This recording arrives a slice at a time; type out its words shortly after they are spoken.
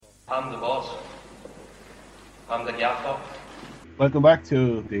I'm the boss. I'm the gaffer. Welcome back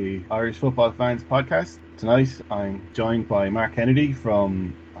to the Irish Football Fans Podcast. Tonight I'm joined by Mark Kennedy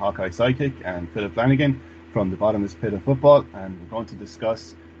from Hawkeye Sidekick and Philip Flanagan from the Bottomless Pit of Football, and we're going to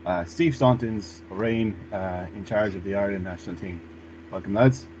discuss Steve Staunton's reign in charge of the Ireland national team. Welcome,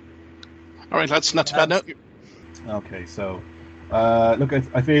 lads. All right, lads, not too bad now. Okay, so look,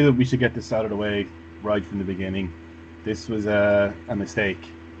 I feel that we should get this out of the way right from the beginning. This was a mistake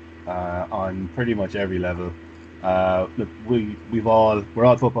on pretty much every level. Look, we're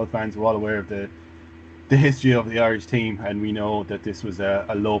all football fans. We're all aware of the history of the Irish team, and we know that this was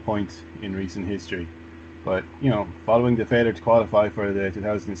a low point in recent history. But following the failure to qualify for the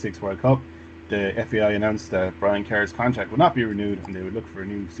 2006 World Cup, the FAI announced that Brian Kerr's contract would not be renewed, and they would look for a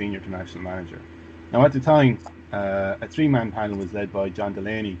new senior international manager. Now, at the time, a three-man panel was led by John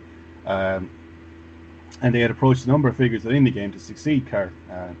Delaney, and they had approached a number of figures within the game to succeed Kerr.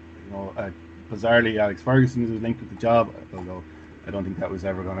 Bizarrely, Alex Ferguson was linked with the job, although I don't think that was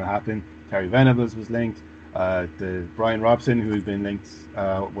ever going to happen. Terry Venables was linked. The Brian Robson, who had been linked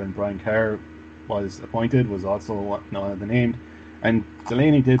when Brian Kerr was appointed, was also one of the named. And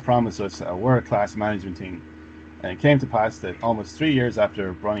Delaney did promise us a world-class management team. And it came to pass that almost 3 years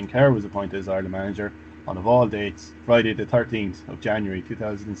after Brian Kerr was appointed as Ireland manager, on of all dates, Friday the 13th of January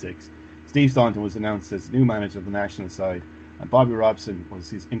 2006, Steve Staunton was announced as new manager of the national side, and Bobby Robson was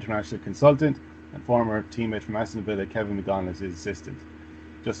his international consultant, and former teammate from Aston Villa, Kevin McDonnell, as his assistant.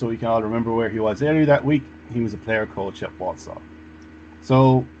 Just so we can all remember where he was earlier that week, he was a player coach at Walsall.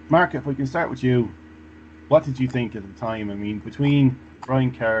 So, Mark, if we can start with you, what did you think at the time? I mean, between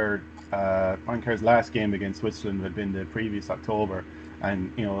Brian Kerr's last game against Switzerland had been the previous October,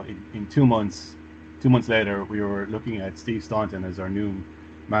 and in 2 months later, we were looking at Steve Staunton as our new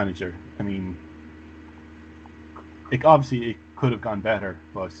manager. I mean, it could have gone better,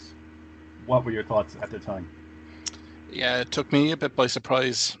 but what were your thoughts at the time? Yeah, it took me a bit by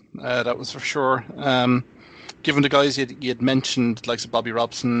surprise, that was for sure. Given the guys you had mentioned, like Bobby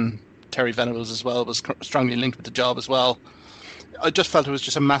Robson, Terry Venables as well, was strongly linked with the job as well. I just felt it was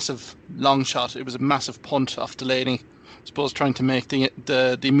just a massive long shot. It was a massive punt off Delaney. I suppose trying to make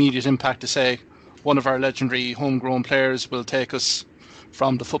the immediate impact to say one of our legendary homegrown players will take us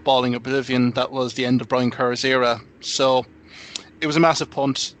from the footballing oblivion that was the end of Brian Kerr's era. So it was a massive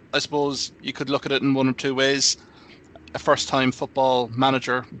punt. I suppose you could look at it in one or two ways. A first-time football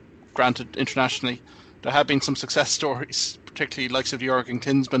manager, granted internationally. There have been some success stories, particularly likes of Jurgen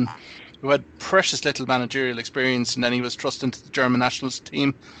Klinsmann, who had precious little managerial experience, and then he was thrust into the German national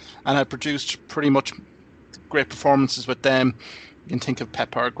team and had produced pretty much great performances with them. You can think of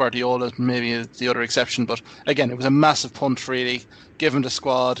Pep or Guardiola, maybe as the other exception, but again, it was a massive punt, really, given the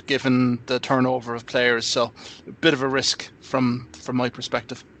squad, given the turnover of players. So a bit of a risk from my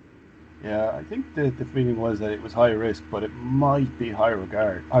perspective. Yeah, I think the feeling was that it was high risk, but it might be high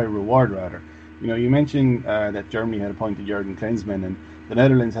reward rather. You mentioned that Germany had appointed Jurgen Klinsmann, and the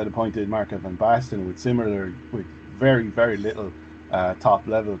Netherlands had appointed Marco van Basten with very, very little top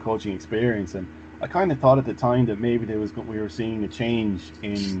level coaching experience. And I kind of thought at the time that maybe we were seeing a change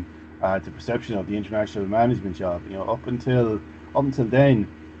in the perception of the international management job. Up until then,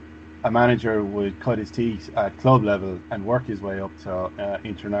 a manager would cut his teeth at club level and work his way up to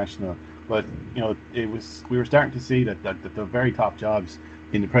international. But we were starting to see that the very top jobs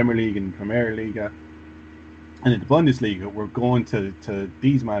in the Premier League and Premier League and in the Bundesliga were going to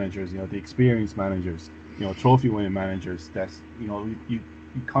these managers, the experienced managers, trophy winning managers. That you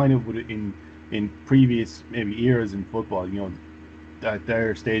kind of would in previous maybe eras in football, at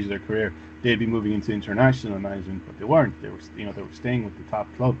their stage of their career, they'd be moving into international management, but they weren't. They were staying with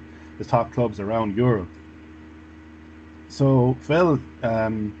the top clubs around Europe. So, Phil,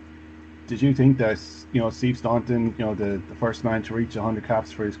 did you think that Steve Staunton, the first man to reach 100 caps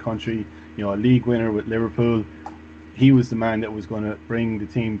for his country, a league winner with Liverpool, he was the man that was going to bring the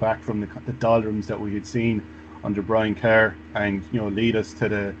team back from the doldrums that we had seen under Brian Kerr and lead us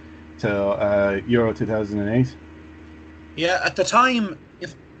to Euro 2008? Yeah, at the time,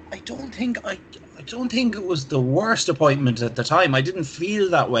 I don't think it was the worst appointment at the time. I didn't feel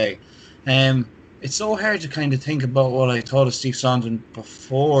that way. It's so hard to kind of think about what I thought of Steve Staunton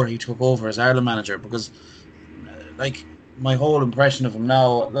before he took over as Ireland manager, because my whole impression of him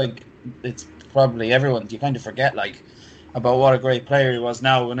now, it's probably everyone, you kind of forget about what a great player he was.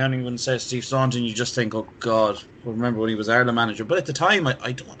 Now when anyone says Steve Staunton, you just think, oh God, remember when he was Ireland manager. But at the time,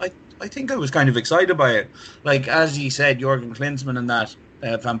 I think I was kind of excited by it. As he said, Jurgen Klinsmann and that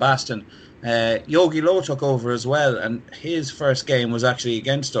Van Basten, Yogi Low took over as well, and his first game was actually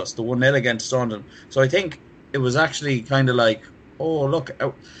against us, the 1-0 against Staunton. So I think it was actually kind of oh look,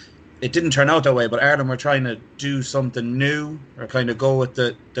 it didn't turn out that way, but Ireland were trying to do something new or kind of go with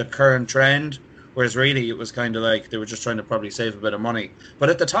the current trend, whereas really it was kind of like they were just trying to probably save a bit of money. But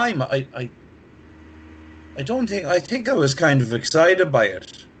at the time, I think I was kind of excited by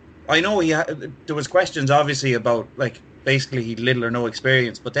it. I know there was questions obviously about like basically he'd little or no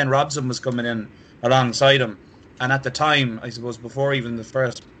experience, but then Robson was coming in alongside him, and at the time, I suppose before even the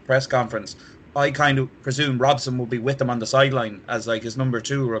first press conference, I kind of presumed Robson would be with him on the sideline as like his number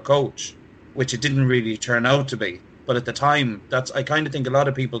 2 or a coach, which it didn't really turn out to be. But at the time, I kind of think a lot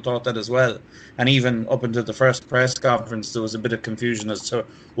of people thought that as well. And even up until the first press conference, there was a bit of confusion as to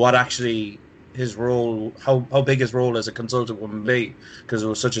what actually his role, how big his role as a consultant would be, because it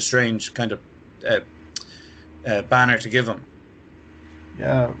was such a strange kind of banner to give him.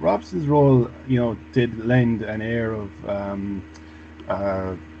 Yeah, Robson's role, did lend an air of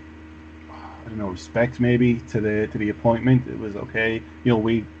I don't know, respect maybe to the appointment. It was okay. They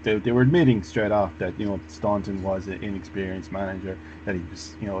were admitting straight off that Staunton was an inexperienced manager, that he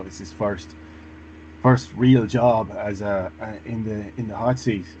was it was his first real job as in the hot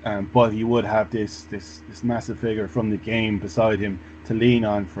seat. But he would have this massive figure from the game beside him to lean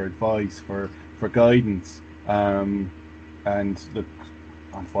on for advice, for guidance. And look,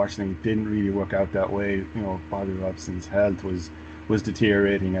 unfortunately, it didn't really work out that way. Bobby Robson's health was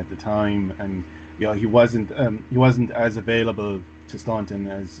deteriorating at the time, and he wasn't as available to Staunton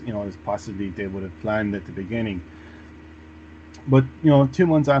as as possibly they would have planned at the beginning. But 2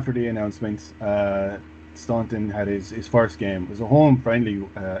 months after the announcement, Staunton had his first game. It was a home friendly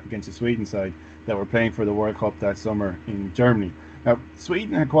against the Sweden side that were playing for the World Cup that summer in Germany. Now,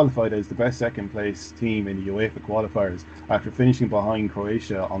 Sweden had qualified as the best second place team in the UEFA qualifiers after finishing behind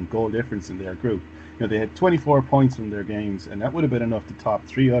Croatia on goal difference in their group. They had 24 points from their games, and that would have been enough to top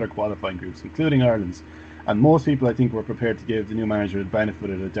 3 other qualifying groups, including Ireland's. And most people, I think, were prepared to give the new manager the benefit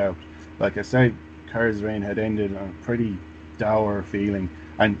of the doubt. Like I said, Kerr's reign had ended on a pretty dour feeling,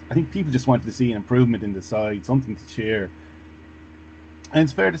 and I think people just wanted to see an improvement in the side, something to cheer. And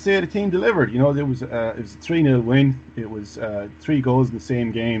it's fair to say the team delivered. It was a 3-0 win. It was 3 goals in the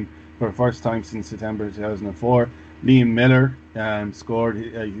same game for the first time since September 2004. Liam Miller scored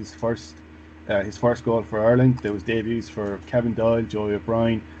his first goal for Ireland. There was debuts for Kevin Doyle, Joey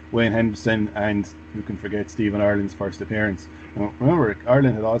O'Brien, Wayne Henderson, and who can forget Stephen Ireland's first appearance. Now, remember,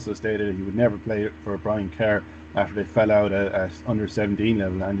 Ireland had also stated that he would never play for Brian Kerr after they fell out at under 17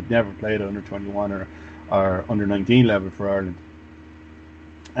 level, and he'd never played at under 21 or under 19 level for Ireland.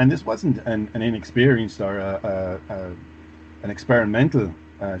 And this wasn't an inexperienced or an experimental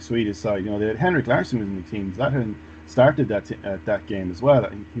Swedish side. They had Henrik Larsson was in the team. Zlatan started that game as well.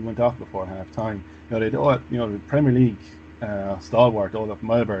 He went off before half time. They'd all, the Premier League stalwart Olof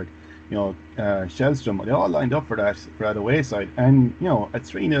Mellberg, Shellstrom, they all lined up for that away side, and a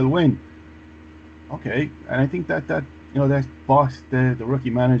 3-0 win. Okay, and I think that bought the rookie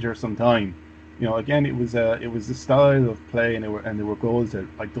manager some time. Again, it was the style of play, and there were goals that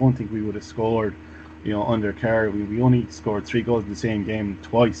I don't think we would have scored. Under Kerr, we only scored 3 goals in the same game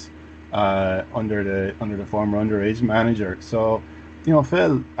twice. Under the former underage manager. So,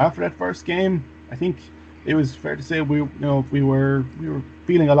 Phil, after that first game, I think it was fair to say we were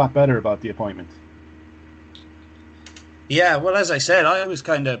feeling a lot better about the appointment. Yeah, well, as I said, I was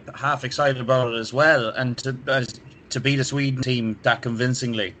kind of half excited about it as well, and to beat a Sweden team that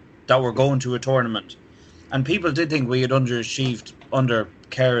convincingly, that were going to a tournament, and people did think we had underachieved under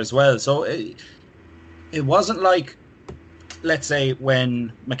Kerr as well. So it wasn't like, let's say,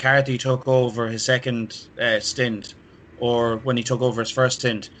 when McCarthy took over his second stint, or when he took over his first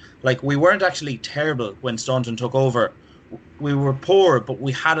stint, like, we weren't actually terrible when Staunton took over. We were poor, but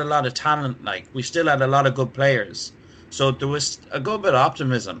we had a lot of talent. Like, we still had a lot of good players, so there was a good bit of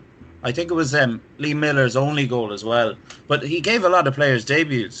optimism. I think it was Lee Miller's only goal as well, but he gave a lot of players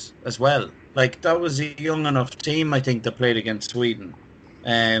debuts as well. Like, that was a young enough team, I think, that played against Sweden.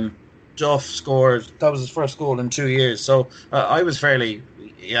 Duff scored, that was his first goal in 2 years. So I was I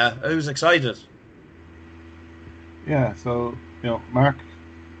was excited. Yeah, so, Mark,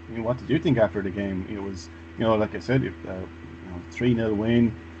 what did you think after the game? It was, like I said, 3-0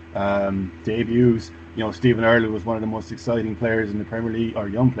 win, debuts. Stephen Ireland was one of the most exciting players in the Premier League, or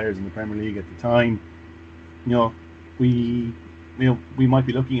young players in the Premier League at the time. We might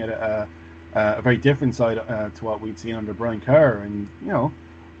be looking at a very different side to what we'd seen under Brian Kerr, and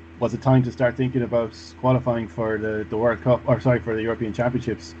was it time to start thinking about qualifying for the World Cup, or sorry, for the European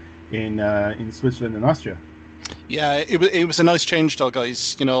Championships in Switzerland and Austria? Yeah, it was a nice change though,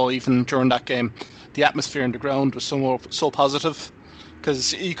 guys. Even during that game, the atmosphere in the ground was so positive,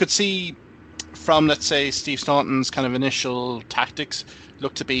 because you could see from, let's say, Steve Staunton's kind of initial tactics,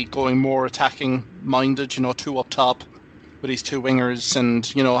 looked to be going more attacking minded, two up top with these two wingers and,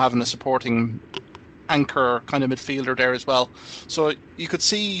 having a supporting anchor kind of midfielder there as well. So you could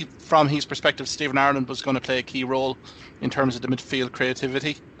see from his perspective, Stephen Ireland was going to play a key role in terms of the midfield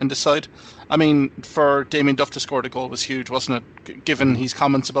creativity in this side. I mean, for Damien Duff to score the goal was huge, wasn't it? Given his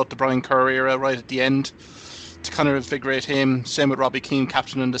comments about the Brian Kerr era right at the end, to kind of invigorate him. Same with Robbie Keane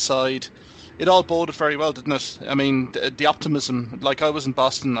captaining the side. It all boded very well, didn't it? I mean, the optimism. Like, I was in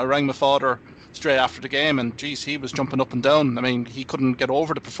Boston, I rang my father straight after the game, and geez, he was jumping up and down. I mean, he couldn't get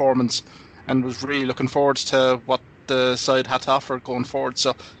over the performance and was really looking forward to what the side had to offer going forward.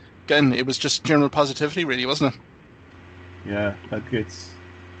 So, again, it was just general positivity, really, wasn't it? Yeah,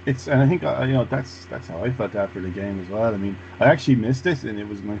 it's, and I think that's how I felt after the game as well. I mean, I actually missed it, and it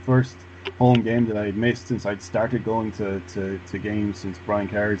was my first home game that I had missed since I'd started going to games since Brian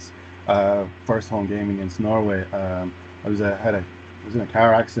Kerr's first home game against Norway. I was in a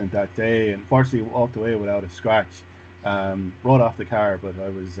car accident that day, and fortunately walked away without a scratch. Rode off the car, but I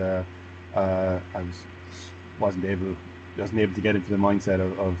wasn't able to get into the mindset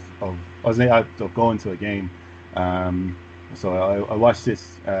of going to a game. So I watched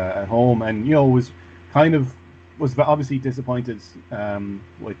this at home, and was obviously disappointed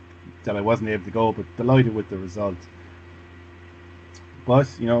with that I wasn't able to go, but delighted with the result. But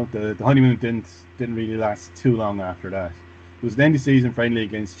the honeymoon didn't really last too long after that. It was the end of season friendly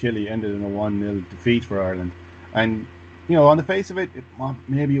against Chile, ended in a 1-0 defeat for Ireland, and on the face of it,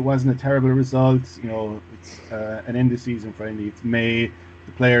 maybe it wasn't a terrible result. It's an end of season friendly. It's May.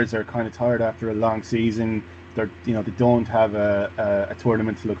 The players are kind of tired after a long season. They don't have a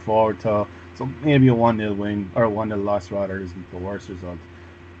tournament to look forward to. So maybe a 1-0 win, or a 1-0 loss rather, isn't the worst result.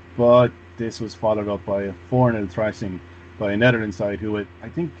 But this was followed up by a 4-0 thrashing by a Netherlands side who I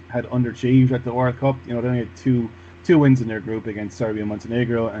think had underachieved at the World Cup. They only had two wins in their group against Serbia,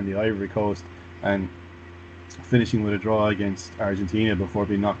 Montenegro, and the Ivory Coast, and finishing with a draw against Argentina before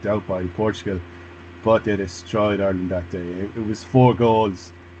being knocked out by Portugal. But they destroyed Ireland that day. It was 4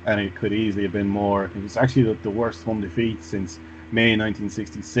 goals, and it could easily have been more. It was actually the worst home defeat since May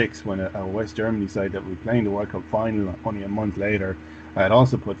 1966, when a West Germany side that were playing the World Cup final only a month later had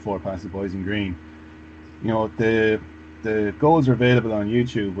also put 4 past the boys in green. The goals are available on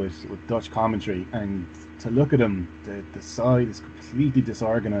YouTube with Dutch commentary, and to look at them, the side is completely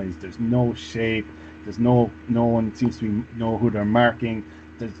disorganised. There's no shape. There's no one seems to know who they're marking.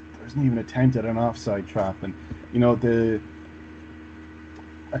 There isn't even an attempt at an offside trap, and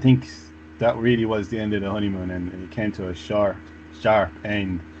I think that really was the end of the honeymoon, and it came to a sharp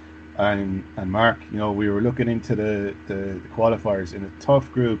end. And Mark, we were looking into the qualifiers in a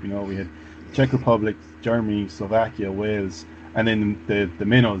tough group. We had Czech Republic, Germany, Slovakia, Wales, and then the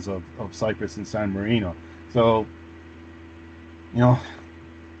minnows of Cyprus and San Marino. So,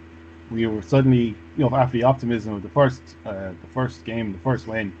 we were suddenly, after the optimism of the first game, the first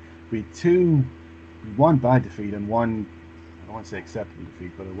win, we had one bad defeat and one, I don't want to say acceptable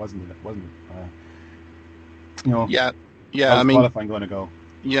defeat, but it wasn't. Yeah. How's qualifying going to go?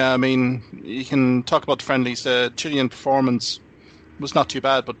 Yeah, I mean, you can talk about the friendlies. The Chilean performance was not too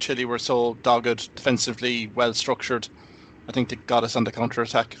bad, but Chile were so dogged, defensively well structured. I think they got us on the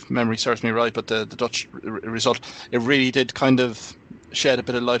counter-attack, if memory serves me right, but the Dutch result, it really did kind of shed a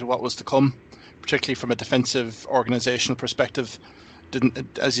bit of light on what was to come, particularly from a defensive organisational perspective.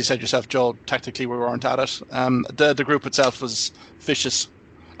 Didn't, as you said yourself, Joe, tactically we weren't at it. The group itself was vicious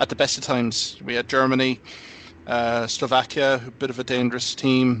at the best of times. We had Germany, Slovakia, a bit of a dangerous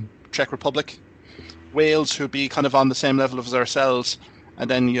team, Czech Republic, Wales, who'd be kind of on the same level as ourselves, and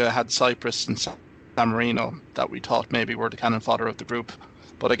then you had Cyprus and San Marino that we thought maybe were the cannon fodder of the group.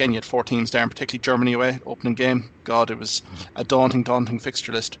 But again, you had 4 teams there, and particularly Germany away, opening game. God, it was a daunting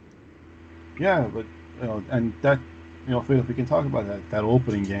fixture list. Yeah, but and that, Phil, if we can talk about that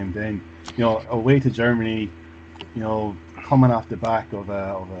opening game, then away to Germany, coming off the back of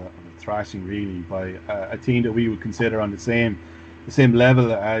a thrashing really by a team that we would consider on the same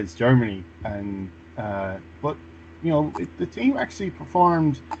level as Germany, and but the team actually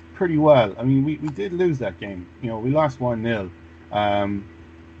performed pretty well. I mean, we did lose that game. We lost 1-0,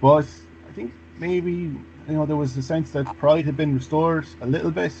 but I think maybe there was a sense that pride had been restored a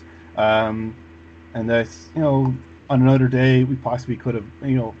little bit, and that on another day we possibly could have.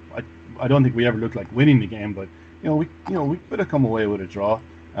 I don't think we ever looked like winning the game, but we could have come away with a draw.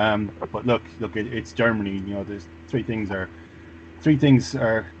 But look, it's Germany. There's three things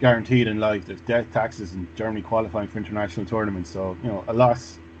are guaranteed in life. There's death, taxes, and Germany qualifying for international tournaments. So a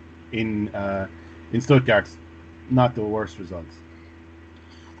loss in Stuttgart, not the worst results.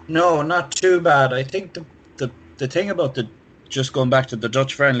 No, not too bad. I think the thing about the just going back to the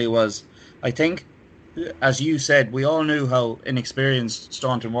Dutch friendly, was I think, as you said, we all knew how inexperienced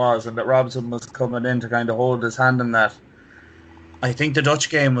Staunton was and that Robson was coming in to kind of hold his hand in that. I think the Dutch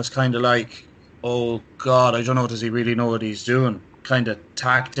game was kind of like, oh God, I don't know, does he really know what he's doing? Kind of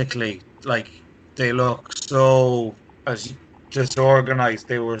tactically, like they look so disorganized.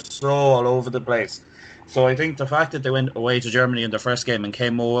 They were so all over the place. So I think the fact that they went away to Germany in the first game and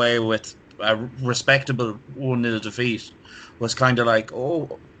came away with a respectable 1-0 defeat was kind of like,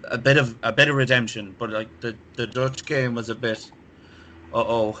 oh, a bit of redemption. But like the Dutch game was a bit,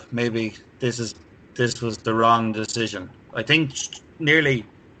 maybe this was the wrong decision. I think nearly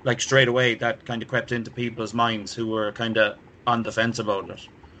like straight away that kind of crept into people's minds who were kind of on the fence about it.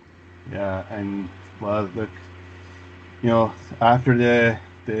 Yeah, and well, look, you know, after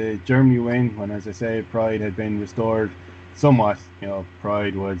the Germany win, when, as I say, pride had been restored somewhat, you know,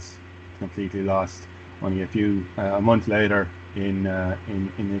 pride was completely lost. Only a month later in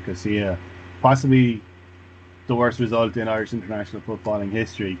Nicosia, possibly the worst result in Irish international footballing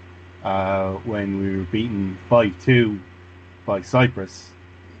history, when we were beaten 5-2 by Cyprus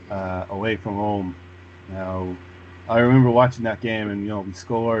away from home. Now, I remember watching that game, and you know, we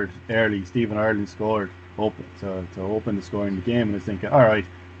scored early. Stephen Ireland scored to open the score in the game, and I was thinking, all right,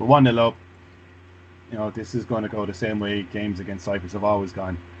 we're 1-0 up. You know, this is going to go the same way games against Cyprus have always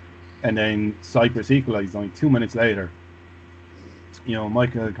gone. And then Cyprus equalised only 2 minutes later. You know,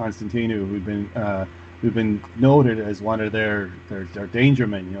 Michael Constantinou, who'd been noted as one of their danger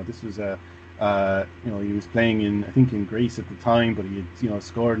men. You know, this was he was playing in Greece at the time, but he had, you know,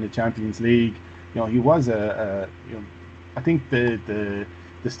 scored in the Champions League. You know, he was I think the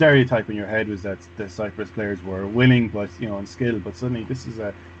stereotype in your head was that the Cyprus players were willing, but you know, and skilled. But suddenly, this is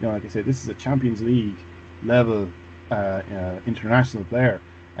like I said, this is a Champions League level international player,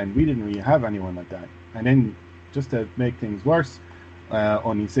 and we didn't really have anyone like that. And then, just to make things worse,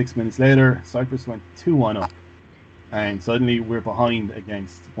 only 6 minutes later, Cyprus went 2-1 up, and suddenly we're behind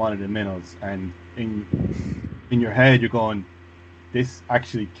against one of the minnows. And in your head, you're going, this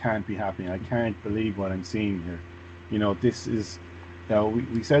actually can't be happening. I can't believe what I'm seeing here. You know, this is.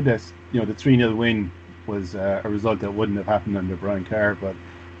 We said this. You know, the 3-0 win was a result that wouldn't have happened under Brian Kerr, but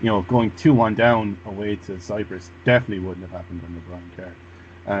you know, going 2-1 down away to Cyprus definitely wouldn't have happened under Brian Kerr.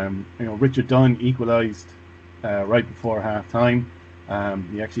 You know, Richard Dunn equalised right before half time.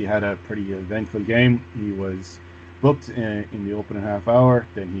 He actually had a pretty eventful game. He was booked in the opening half hour,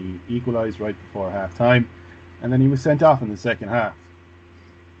 then he equalised right before half time, and then he was sent off in the second half.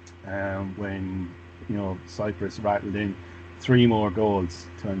 When, you know, Cyprus rattled in 3 more goals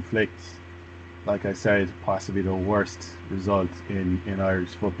to inflict, like I said, possibly the worst result in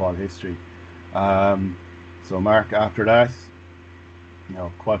Irish football history. So, Mark, after that, you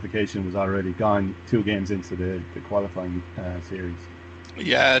know, qualification was already gone 2 games into the qualifying series.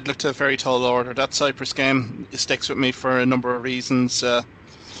 Yeah, it looked a very tall order. That Cyprus game sticks with me for a number of reasons.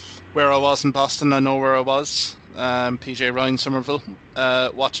 Where I was in Boston, I know where I was. PJ Ryan, Somerville,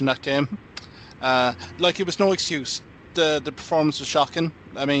 watching that game. Like, it was no excuse. The performance was shocking.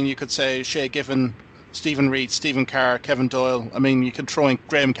 I mean, you could say Shay Given, Stephen Reid, Stephen Carr, Kevin Doyle. I mean, you could throw in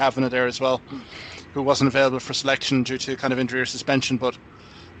Graham Kavanagh there as well, who wasn't available for selection due to kind of injury or suspension. But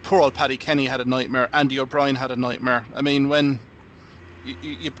poor old Paddy Kenny had a nightmare. Andy O'Brien had a nightmare. I mean, when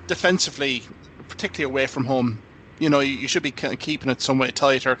you defensively, particularly away from home, you know, you should be keeping it some way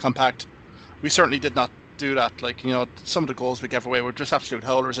tight or compact. We certainly did not do that. Like, you know, some of the goals we gave away were just absolute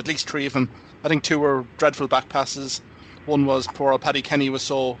howlers. At least 3 of them. I think 2 were dreadful back passes. One was poor old Paddy Kenny was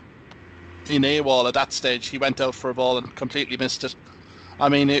so in AWOL at that stage, he went out for a ball and completely missed it. I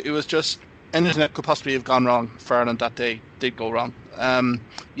mean, it was just anything that could possibly have gone wrong for Ireland that day did go wrong. 1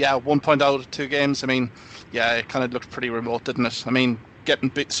 point out of 2 games. I mean, yeah, it kind of looked pretty remote, didn't it? I mean,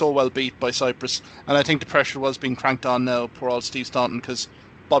 getting so well beat by Cyprus, and I think the pressure was being cranked on now, poor old Steve Staunton, because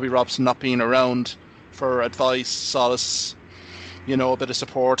Bobby Robson not being around for advice, solace, you know, a bit of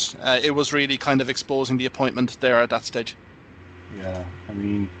support. It was really kind of exposing the appointment there at that stage. Yeah, I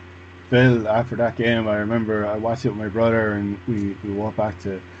mean, Phil, after that game, I remember I watched it with my brother, and we walked back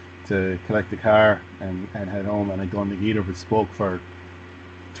to collect the car and head home, and I'd gone to Heater but spoke for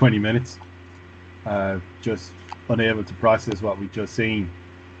 20 minutes, just unable to process what we'd just seen.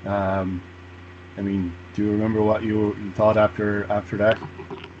 I mean, do you remember what you thought after that?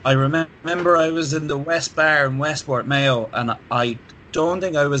 I remember I was in the West Bar in Westport, Mayo, and I don't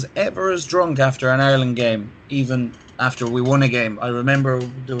think I was ever as drunk after an Ireland game, even after we won a game. I remember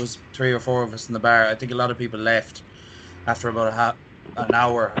there was 3 or 4 of us in the bar. I think a lot of people left after about an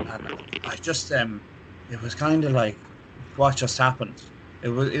hour, and I just it was kind of like, what just happened? It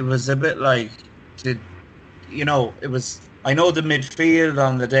was a bit like, it was I know the midfield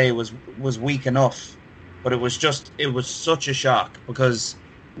on the day was weak enough, but it was such a shock because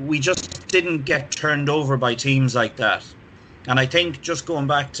we just didn't get turned over by teams like that. And I think just going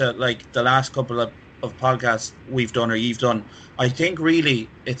back to like the last couple of podcasts we've done or you've done, I think really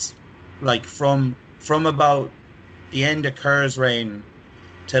it's like from about the end of Kerr's reign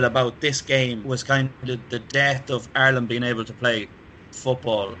till about this game was kind of the death of Ireland being able to play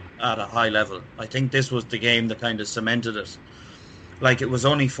football at a high level. I think this was the game that kind of cemented it. Like, it was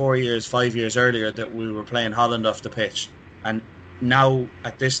only 5 years earlier that we were playing Holland off the pitch, and now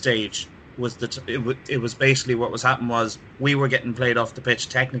at this stage it was basically what was happening was we were getting played off the pitch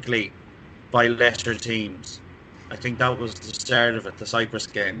technically by lesser teams. I think that was the start of it, the Cyprus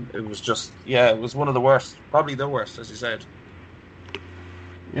game. It was just, it was one of the worst, probably the worst, as you said.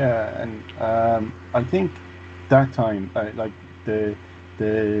 Yeah, and I think that time, like the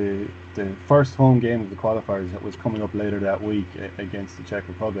first home game of the qualifiers that was coming up later that week against the Czech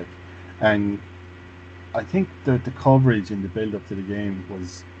Republic, and I think the coverage in the build-up to the game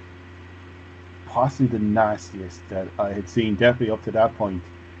was possibly the nastiest that I had seen, definitely up to that point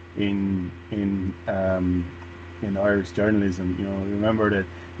in Irish journalism. You know, remember that,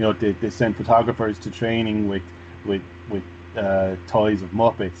 you know, they sent photographers to training with toys of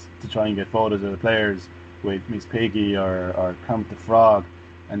Muppets to try and get photos of the players with Miss Piggy or Kermit the Frog,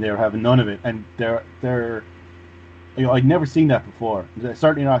 and they were having none of it. And they're you know, I'd never seen that before.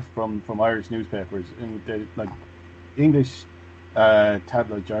 Certainly not from Irish newspapers. And like English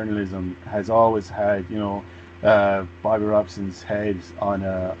tabloid journalism has always had, you know, Bobby Robson's head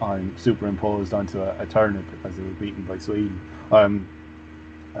on superimposed onto a turnip as they were beaten by Sweden.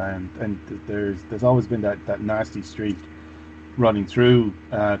 And there's always been that nasty streak running through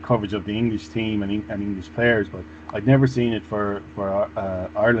coverage of the English team and English players, but I'd never seen it for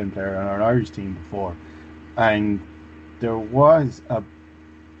Ireland player and an Irish team before. And there was a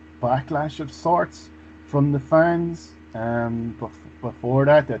backlash of sorts from the fans before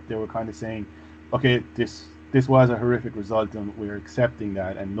that they were kind of saying, okay, this was a horrific result and we're accepting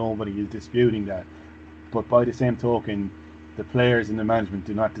that and nobody is disputing that, but by the same token, the players and the management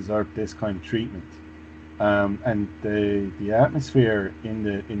do not deserve this kind of treatment. And the atmosphere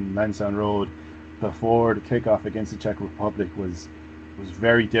in Lansdowne Road before the kickoff against the Czech Republic was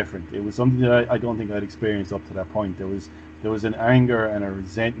very different. It was something that I don't think I'd experienced up to that point. There was an anger and a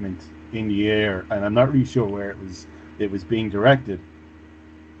resentment in the air, and I'm not really sure where it was being directed.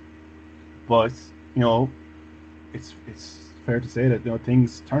 But you know, it's fair to say that, you know,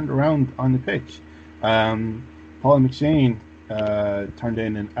 things turned around on the pitch. Paul McShane turned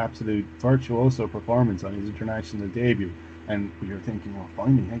in an absolute virtuoso performance on his international debut, and we were thinking, well,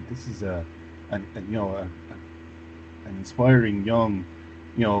 finally, hey, this is an inspiring young,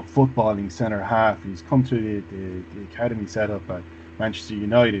 you know, footballing centre half. He's come through the academy setup at Manchester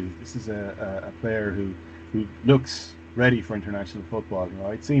United. This is a player who looks ready for international football. You know,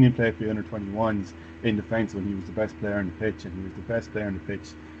 I'd seen him play for the under-21s in defence when he was the best player on the pitch, and he was the best player on the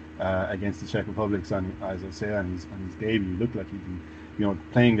pitch against the Czech Republic on his debut. He looked like he'd been, you know,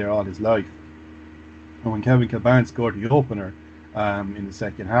 playing there all his life. And when Kevin Kilbane scored the opener in the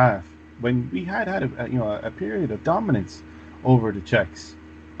second half, when we had a period of dominance over the Czechs,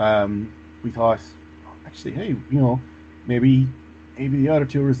 we thought, actually, hey, you know, maybe the other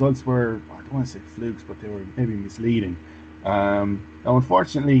two results were, I don't want to say flukes, but they were maybe misleading. Now,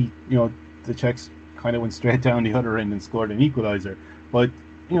 unfortunately, you know, the Czechs kind of went straight down the other end and scored an equaliser. But,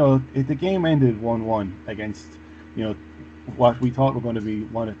 you know, the game ended 1-1 against, you know, what we thought were going to be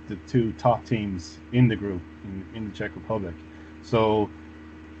one of the two top teams in the group in the Czech Republic. So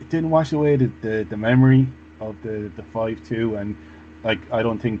it didn't wash away the memory of the 5-2, and like, I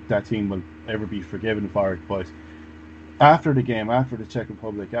don't think that team will ever be forgiven for it. But after the game, after the Czech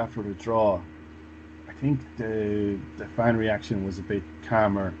Republic, after the draw, I think the fan reaction was a bit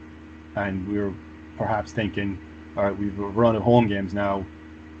calmer, and we were perhaps thinking, all right, we've run of home games now.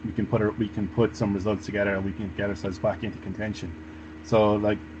 We can put some results together, and we can get ourselves back into contention. So,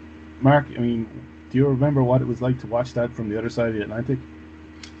 like, Mark, I mean, do you remember what it was like to watch that from the other side of the Atlantic?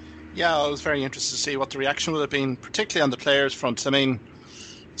 Yeah, I was very interested to see what the reaction would have been, particularly on the players' front. I mean,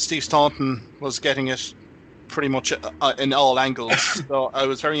 Steve Staunton was getting it pretty much in all angles. So I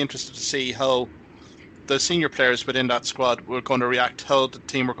was very interested to see how the senior players within that squad were going to react, how the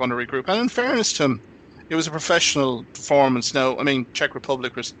team were going to regroup. And in fairness to him, it was a professional performance. Now, I mean, Czech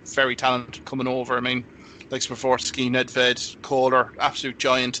Republic was very talented coming over. I mean, like Swarovski, Nedved, Kohler, absolute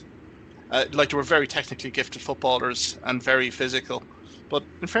giant. Like, they were very technically gifted footballers and very physical. But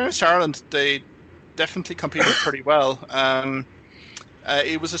in fairness to Ireland, they definitely competed pretty well.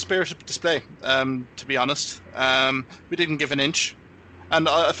 It was a spirited display, to be honest. We didn't give an inch. And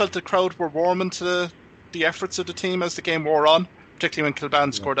I felt the crowd were warming to the efforts of the team as the game wore on, particularly when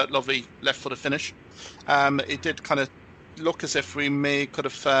Kilban scored that lovely left-footed finish. It did kind of look as if we could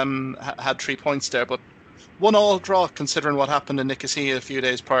have had 3 points there, but 1-1 draw considering what happened in Nicosia a few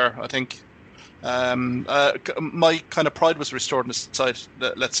days prior. I think my kind of pride was restored in the side,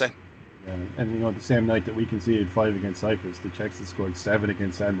 let's say. Yeah, and the same night that we conceded 5 against Cyprus, the Czechs had scored 7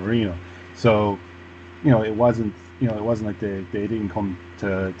 against San Marino. So, it wasn't like they didn't come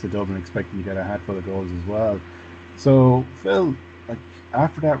to Dublin expecting to get a hatful of goals as well. So, Phil, like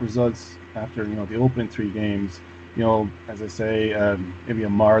after that results, after the opening 3 games, as I say, maybe a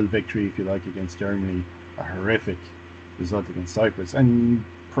moral victory if you like against Germany, a horrific result against Cyprus, and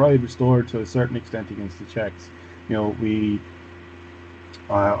pride restored to a certain extent against the Czechs. We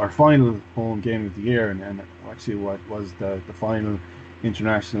our final home game of the year, and actually what was the final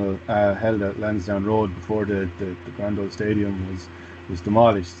international held at Lansdowne Road before the Grand Ole Stadium was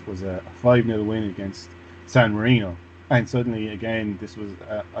demolished, was a 5-0 win against San Marino. And suddenly again, this was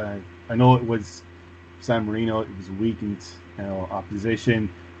I know it was San Marino, it was weakened opposition.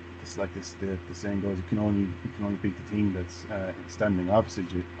 It's like this the saying goes, you can only beat the team that's standing opposite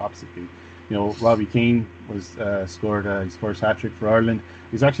you. Robbie Keane was scored his first hat-trick for Ireland.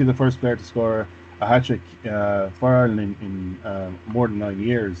 He's actually the first player to score a hat-trick for Ireland in more than 9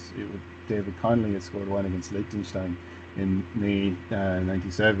 years. David Connolly had scored one against Liechtenstein in May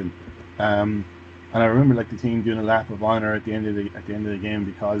 '97. And I remember the team doing a lap of honour at the end of the game,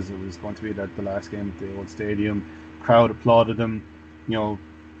 because it was going to be the last game at the old stadium. Crowd applauded them.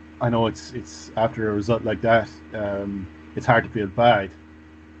 I know it's after a result like that, it's hard to feel bad.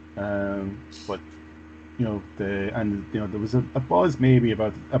 But there was a buzz maybe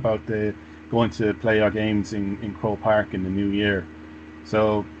about the going to play our games in Croke Park in the new year.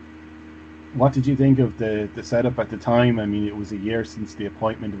 So what did you think of the setup at the time? I mean, it was a year since the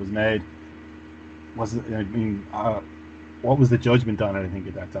appointment was made. What was the judgment on it, I think,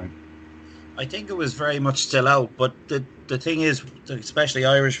 at that time? I think it was very much still out, but the thing is, especially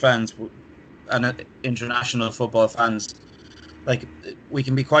Irish fans and international football fans, we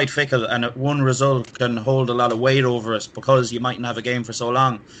can be quite fickle, and one result can hold a lot of weight over us because you mightn't have a game for so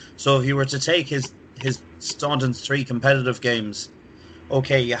long. So if you were to take his Staunton's 3 competitive games,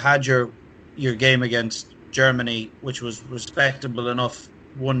 okay, you had your game against Germany, which was respectable enough,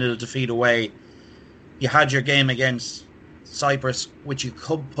 1-0 defeat away. You had your game against Cyprus, which you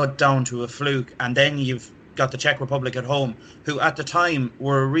could put down to a fluke, and then you've got the Czech Republic at home, who at the time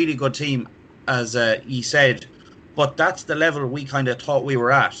were a really good team, as he said. But that's the level we kind of thought we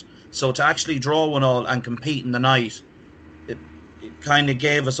were at. So to actually draw 1-1 and compete in the night, it kind of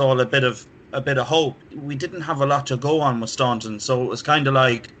gave us all a bit of hope. We didn't have a lot to go on with Staunton, so it was kind of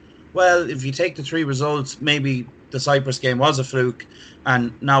like, well, if you take the 3 results, maybe the Cyprus game was a fluke,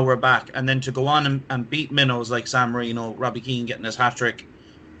 and now we're back. And then to go on and beat minnows like San Marino, Robbie Keane getting his hat-trick,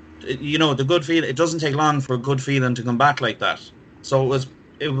 the good feeling, it doesn't take long for a good feeling to come back like that. So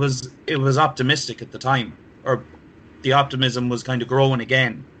it was optimistic at the time, or the optimism was kind of growing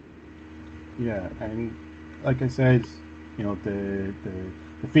again. Yeah, and like I said, the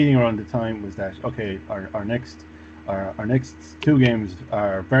feeling around the time was that, okay, our next 2 games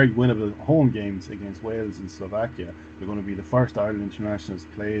are very winnable home games against Wales and Slovakia. They're going to be the first Ireland internationals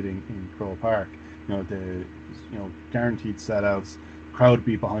played in Croke Park. Guaranteed sellouts, crowd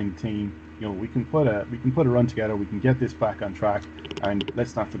be behind the team. We can put a run together. We can get this back on track, and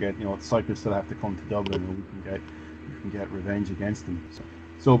let's not forget, Cyprus still have to come to Dublin, and we can get revenge against them.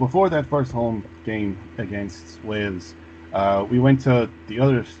 So before that first home game against Wales, we went to the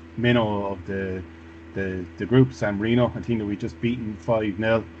other minnow of the group, San Marino, a team that we just beaten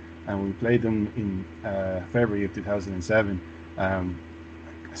 5-0, and we played them in February of 2007. A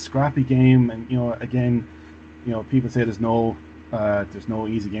scrappy game, and again, people say there's no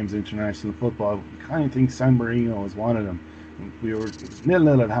easy games in international football. We kind of think San Marino was one of them. We were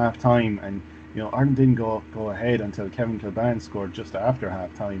 0-0 at half time, and Ireland didn't go ahead until Kevin Kilban scored just after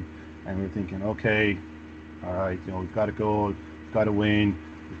half time, and we were thinking, okay, all right, we've got a goal, we've got to win,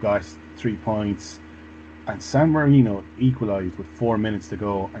 we've got 3 points. And San Marino equalised with 4 minutes to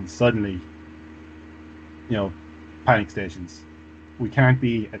go, and suddenly, panic stations. We can't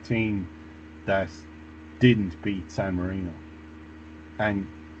be a team that didn't beat San Marino. And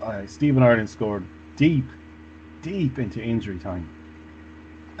Stephen Ireland scored deep into injury time,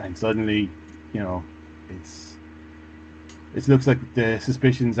 and suddenly, it looks like the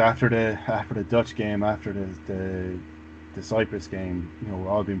suspicions after the Dutch game, after the Cyprus game, were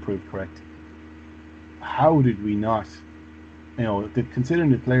all being proved correct. How did we not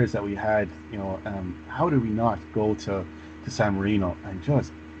considering the players that we had, how did we not go to San Marino and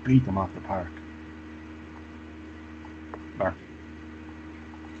just beat them off the park? Mark.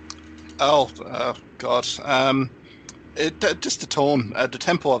 God. Just the tone, the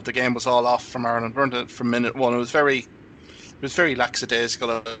tempo of the game was all off from Ireland. From minute one, it was very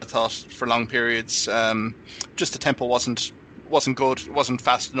lackadaisical, I thought, for long periods. Just the tempo wasn't good. It wasn't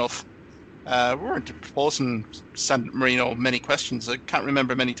fast enough. We weren't proposing San Marino many questions. I can't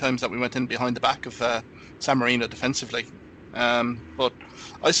remember many times that we went in behind the back of San Marino defensively. But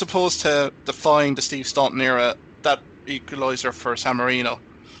I suppose to define the Steve Staunton era, that equaliser for San Marino,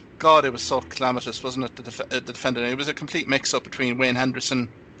 God, it was so calamitous, wasn't it? The defending. It was a complete mix-up between Wayne Henderson,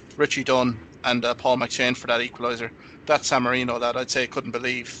 Richie Dunn, and Paul McShane for that equaliser. That San Marino, that I'd say couldn't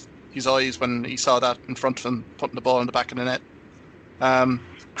believe his eyes when he saw that in front of him, putting the ball in the back of the net.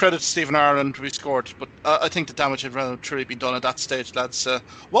 Credit to Stephen Ireland, we scored, but I think the damage had truly been done at that stage, lads.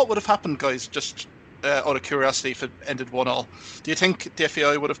 What would have happened, guys, just out of curiosity, if it ended 1-1? Do you think the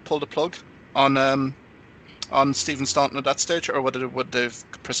FAI would have pulled the plug on Stephen Staunton at that stage, or would they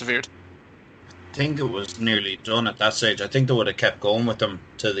have persevered? I think it was nearly done at that stage. I think they would have kept going with them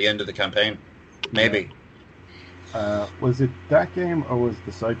to the end of the campaign. Maybe. Was it that game, or was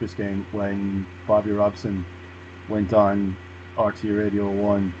the Cyprus game when Bobby Robson went on RT Radio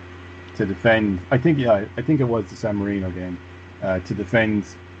 1 to defend? I think it was the San Marino game, to defend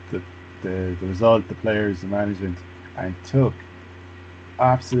the result, the players, the management, and took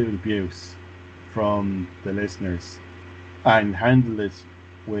absolute abuse from the listeners and handled it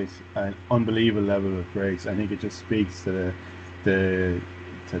with an unbelievable level of grace. I think it just speaks to the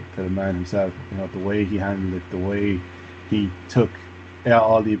man himself. The way he handled it, the way he took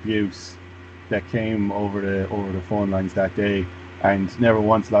all the abuse that came over the phone lines that day, and never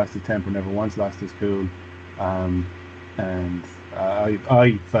once lost his temper, never once lost his cool. And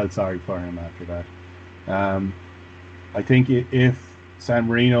I felt sorry for him after that. I think if San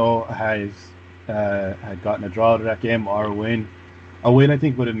Marino had gotten a draw to that game, or a win I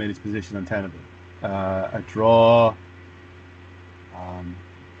think would have made his position untenable. A draw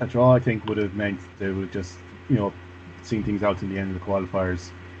I think would have meant they would just seen things out to the end of the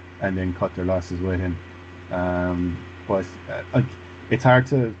qualifiers and then cut their losses with him. But it's hard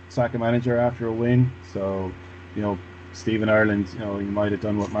to sack a manager after a win. So Stephen Ireland, he might have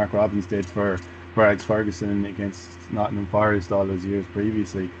done what Mark Robbins did for Alex Ferguson against Nottingham Forest all those years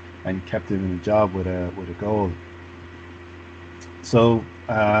previously, and kept him in a job with a goal. So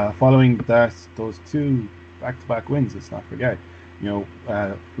following that, those two back-to-back wins, let's not forget, we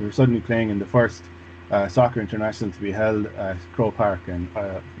were suddenly playing in the first soccer international to be held at Croke Park, and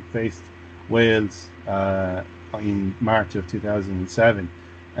we faced Wales in March of 2007.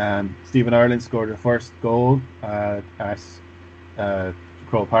 Stephen Ireland scored the first goal at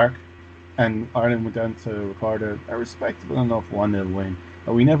Croke Park, and Ireland went down to record a respectable enough 1-0 win.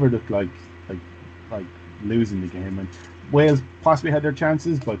 But we never looked like losing the game, and Wales possibly had their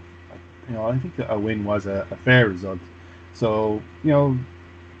chances, but I think that a win was a fair result. So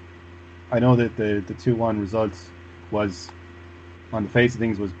I know that the 2-1 result was, on the face of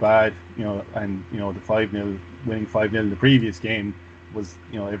things, was bad. And the 5-0 winning 5-0 in the previous game was,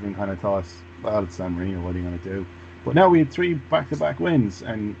 everyone kind of thought, well, it's San Marino, what are you going to do? But now we had 3 back-to-back wins,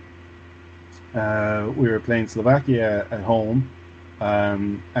 and we were playing Slovakia at home,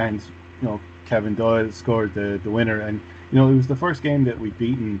 and Kevin Doyle scored the winner, and it was the first game that we'd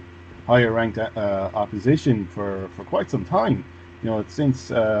beaten higher ranked opposition for quite some time.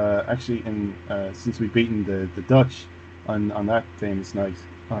 Since since we'd beaten the Dutch on that famous night,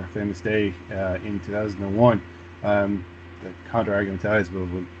 or famous day in 2001. The counter argument to that is,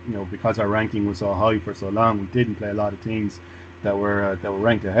 because our ranking was so high for so long, we didn't play a lot of teams that were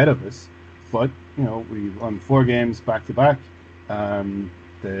ranked ahead of us. But we won 4 games back to back.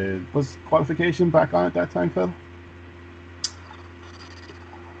 Was qualification back on at that time, Phil?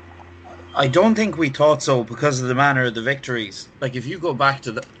 I don't think we thought so, because of the manner of the victories. Like, if you go back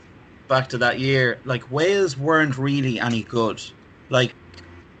to that year, like, Wales weren't really any good. Like,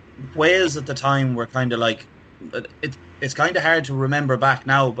 Wales at the time were kind of like, it's kind of hard to remember back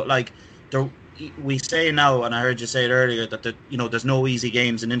now, but like, we say now, and I heard you say it earlier, that there's no easy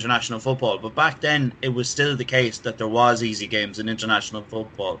games in international football. But back then, it was still the case that there was easy games in international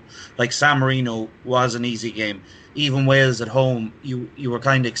football. Like, San Marino was an easy game. Even Wales at home, you were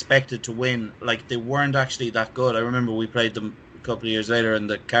kind of expected to win. Like, they weren't actually that good. I remember we played them a couple of years later in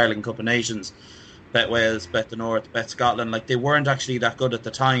the Carling Cup of Nations. Bet Wales, bet the North, bet Scotland. Like, they weren't actually that good at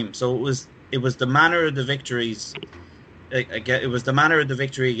the time. So it was the manner of the victories. It was the manner of the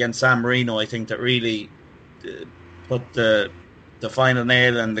victory against San Marino, I think, that really put the the final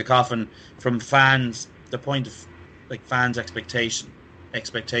nail in the coffin from fans. The point of like fans'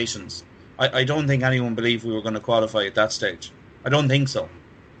 expectations. I don't think anyone believed we were going to qualify at that stage. I don't think so.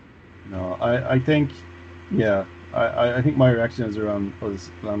 No, I think, yeah, I think my reaction was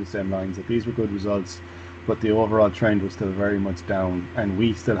along the same lines, that these were good results, but the overall trend was still very much down, and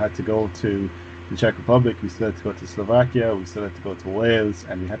we still had to go to the Czech Republic, we still had to go to Slovakia, we still had to go to Wales,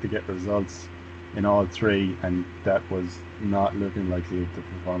 and we had to get results in all three, and that was not looking likely with the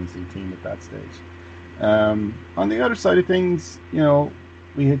performance of the team at that stage. On the other side of things,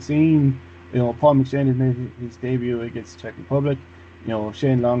 we had seen, Paul McShane had made his debut against the Czech Republic.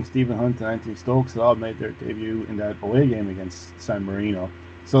 Shane Long, Stephen Hunt, and Anthony Stokes had all made their debut in that away game against San Marino.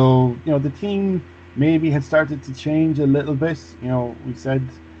 So, the team maybe had started to change a little bit. We said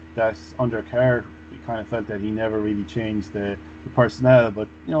that under Kerr, we kind of felt that he never really changed the personnel, but,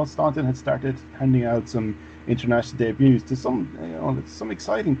 Staunton had started handing out some international debuts to some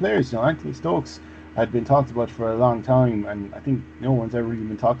exciting players. Anthony Stokes had been talked about for a long time, and I think no one's ever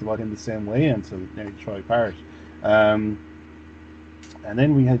even talked about him the same way until maybe Troy Parrott. And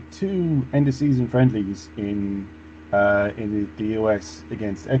then we had 2 end-of-season friendlies in the US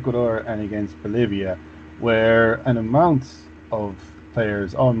against Ecuador and against Bolivia, where an amount of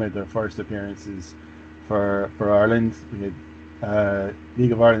players all made their first appearances for Ireland. We had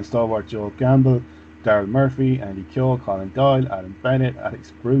League of Ireland stalwart Joe Gamble, Daryl Murphy, Andy Keogh, Colin Doyle, Adam Bennett,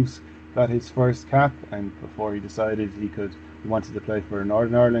 Alex Bruce got his first cap, and before he decided he wanted to play for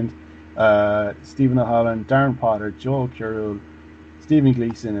Northern Ireland, Stephen O'Halloran, Darren Potter, Joe Curule, Stephen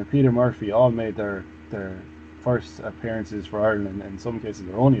Gleeson, and Peter Murphy all made their first appearances for Ireland, and in some cases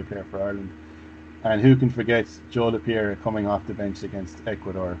their only appear for Ireland. And who can forget Joe Lapierre coming off the bench against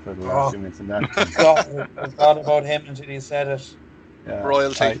Ecuador for the last 2 minutes in that game. I forgot about him until you said it. Yeah,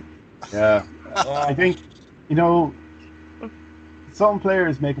 Royalty. I think, some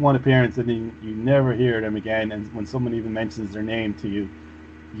players make one appearance and then you never hear them again, and when someone even mentions their name to you,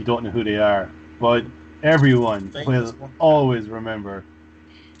 you don't know who they are. But everyone will always remember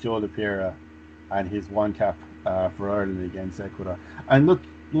Joe Lapierre and his one cap for Ireland against Ecuador. And look,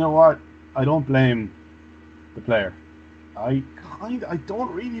 you know what? I don't blame the player. I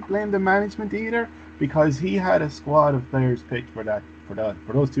don't really blame the management either, because he had a squad of players picked for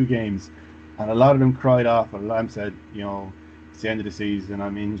those 2 games, and a lot of them cried off. A lot of them said, it's the end of the season,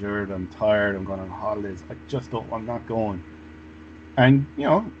 I'm injured, I'm tired, I'm going on holidays, I'm not going. And he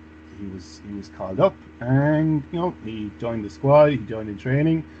was called up, and he joined the squad, he joined in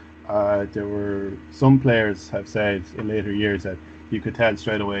training. There were some players have said in later years that you could tell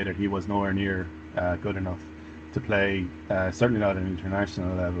straight away that he was nowhere near good enough to play, certainly not at an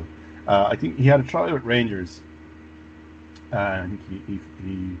international level. I think he had a trial with Rangers. I think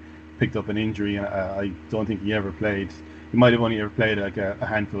he picked up an injury, and I don't think he ever played. He might have only ever played like a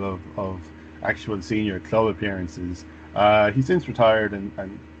handful of actual senior club appearances. He's since retired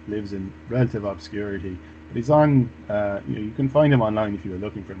and lives in relative obscurity. But he's on, you can find him online if you're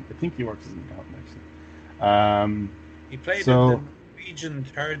looking for him. I think he works as an accountant, actually. He played in the Norwegian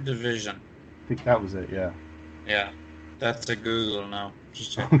 3rd Division. I think that was it, yeah. Yeah, that's a Google now.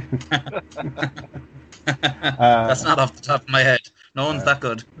 Just check. That's not off the top of my head. No one's that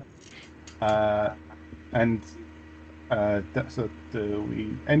good.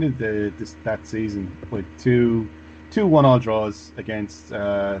 We ended that season with two 1-1 draws against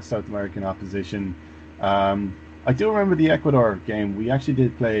South American opposition. I do remember the Ecuador game. We actually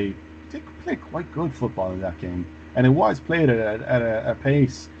did play quite good football in that game, and it was played at a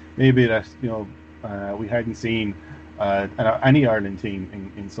pace maybe that we hadn't seen any Ireland team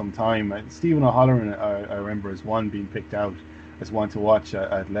in some time. Stephen O'Halloran, I remember, as one being picked out as one to watch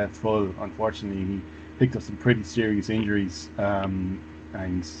at left full. Unfortunately, he picked up some pretty serious injuries and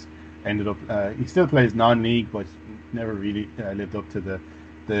ended up. He still plays non-league, but never really lived up to the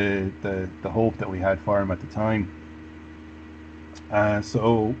hope that we had for him at the time.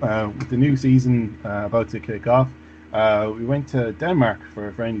 So with the new season about to kick off, we went to Denmark for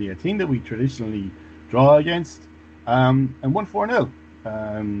a friendly, a team that we traditionally draw against, and won 4-0.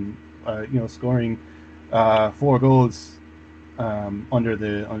 Scoring 4 goals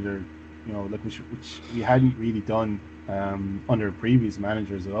which we hadn't really done under previous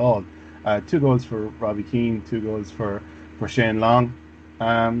managers at all. 2 goals for Robbie Keane, 2 goals for Shane Long.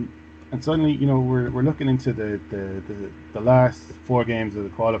 And suddenly, we're looking into the last 4 games of the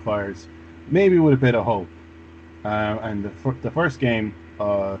qualifiers, maybe with a bit of hope. And the first game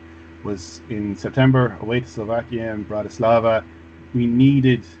was in September, away to Slovakia and Bratislava. We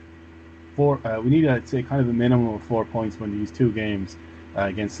needed, I'd say, kind of a minimum of 4 points from these 2 games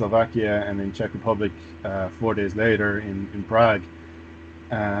against Slovakia, and then Czech Republic 4 days later in Prague.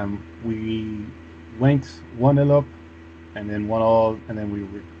 We went 1-0 up, and then 1-1, and then we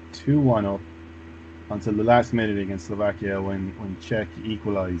were 2-1 up until the last minute against Slovakia when Czech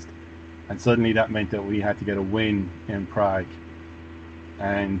equalised. And suddenly that meant that we had to get a win in Prague.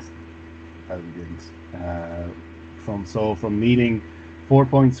 And we didn't. From needing 4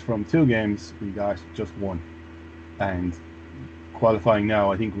 points from 2 games, we got just 1. And qualifying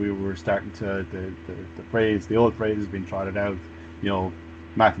now, I think we were starting to the old phrase has been trotted out,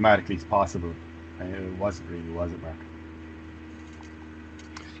 mathematically it's possible. And it wasn't really, was it, Mark?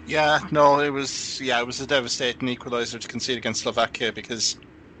 Yeah, no, it was a devastating equaliser to concede against Slovakia, because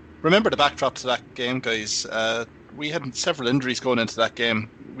remember the backdrop to that game, guys. We had several injuries going into that game.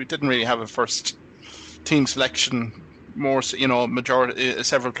 We didn't really have a first team selection.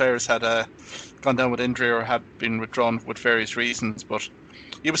 Several players had gone down with injury or had been withdrawn with various reasons. But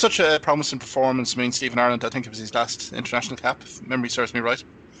it was such a promising performance. I mean, Stephen Ireland, I think it was his last international cap, if memory serves me right,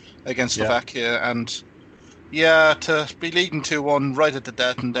 against Slovakia. And to be leading 2-1 right at the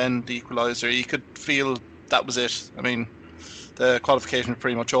death and then the equaliser, you could feel that was it. I mean, the qualification was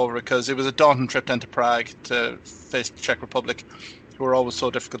pretty much over, because it was a daunting trip then to Prague to face the Czech Republic, who are always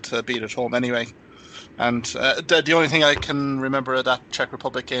so difficult to beat at home anyway. And the only thing I can remember of that Czech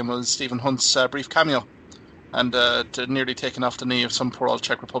Republic game was Stephen Hunt's brief cameo, and nearly taking off the knee of some poor old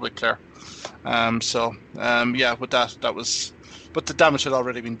Czech Republic player. With that was... But the damage had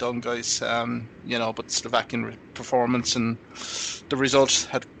already been done, guys. But the Slovakian performance and the result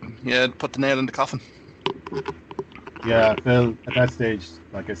had put the nail in the coffin. Yeah, Phil, at that stage,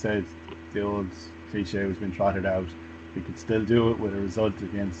 like I said, the old cliche was been trotted out. We could still do it with a result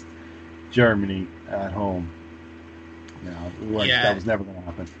against Germany at home. That was never going to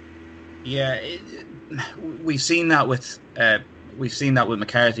happen. Yeah, we've seen that with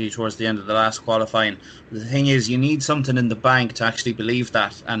McCarthy towards the end of the last qualifying. The thing is, you need something in the bank to actually believe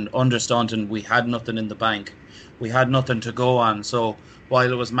that. And under Staunton, we had nothing in the bank. We had nothing to go on. So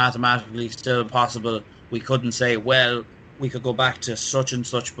while it was mathematically still possible, we couldn't say, well, we could go back to such and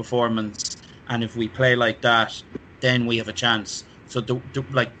such performance, and if we play like that, then we have a chance. So,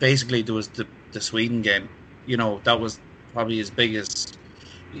 basically, there was the Sweden game. That was probably his biggest,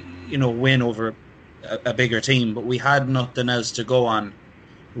 win over a bigger team. But we had nothing else to go on,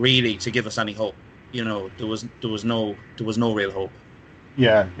 really, to give us any hope. There was no real hope.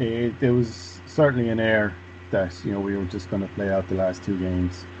 Yeah, there was certainly an air that we were just going to play out the last 2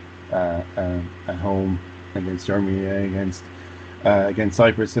 games at home against Germany, against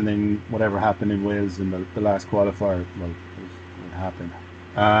Cyprus, and then whatever happened in Wales in the last qualifier, would happen.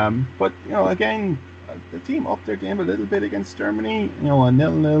 But again, the team upped their game a little bit against Germany. A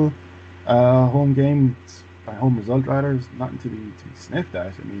 0-0 home game, a home result rather, is nothing to be sniffed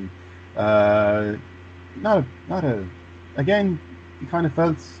at. I mean, again, you kind of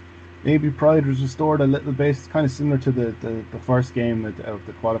felt maybe pride was restored a little bit. It's kind of similar to the first game of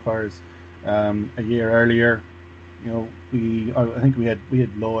the qualifiers a year earlier. I think we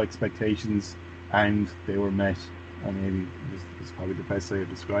had low expectations, and they were met. And maybe this is probably the best way of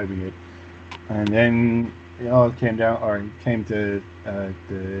describing it. And then it all came to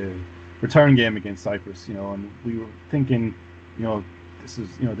the return game against Cyprus. And we were thinking, this is,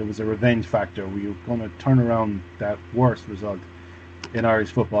 there was a revenge factor. We were going to turn around that worst result in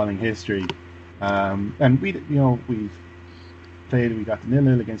Irish footballing history. And we played. We got the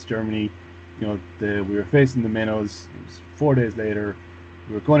 0-0 against Germany. We were facing the minnows. It was 4 days later.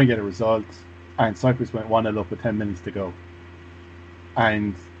 We were going to get a result, and Cyprus went 1-0 up with 10 minutes to go.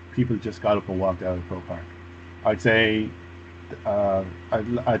 And people just got up and walked out of Croke Park. I'd say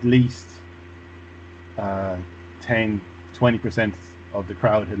at least 10-20% of the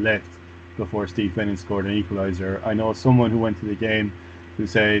crowd had left before Steve Finnan scored an equaliser. I know someone who went to the game who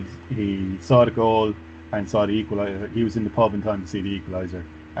said he saw the goal and saw the equaliser. He was in the pub in time to see the equaliser,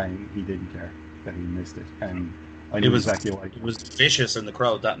 and he didn't care that he missed it. And I knew exactly why. It was vicious in the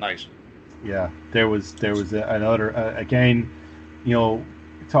crowd that night. Yeah, there was another again. You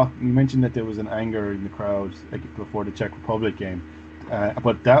mentioned that there was an anger in the crowd before the Czech Republic game,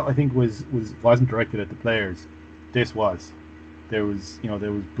 but that I think wasn't directed at the players. This was. There was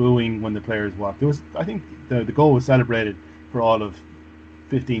booing when the players walked. I think the goal was celebrated for all of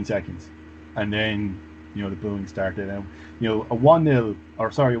 15 seconds, and then the booing started. And a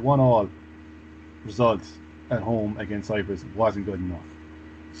 1-all result at home against Cyprus wasn't good enough.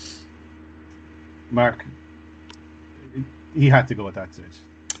 Mark, he had to go at that stage.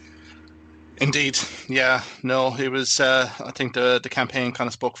 Indeed, yeah. No, it was. I think the campaign kind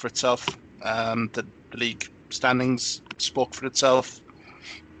of spoke for itself. The league standings spoke for itself.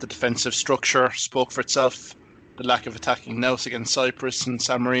 The defensive structure spoke for itself. The lack of attacking nous against Cyprus and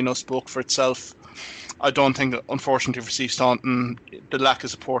San Marino spoke for itself. I don't think, unfortunately for Steve Staunton, the lack of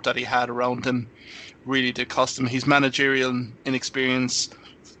support that he had around him really did cost him. His managerial inexperience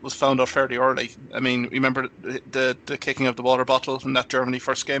was found out fairly early. I mean, remember the kicking of the water bottle in that Germany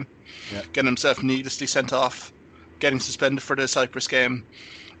first game? Yeah. Getting himself needlessly sent off, getting suspended for the Cyprus game.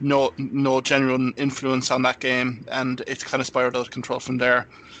 No genuine influence on that game, and it kind of spiraled out of control from there.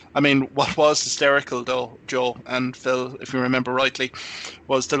 I mean, what was hysterical though, Joe and Phil, if you remember rightly,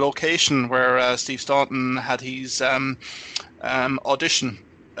 was the location where Steve Staunton had his audition,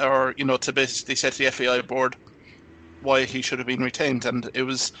 or to basically say to the FAI board why he should have been retained. And it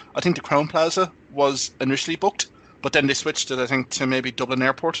was, I think the Crown Plaza was initially booked, but then they switched it, I think, to maybe Dublin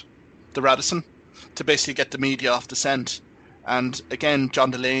Airport, the Radisson, to basically get the media off the scent. And again,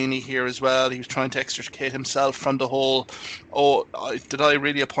 John Delaney here as well. He was trying to extricate himself from the whole, did I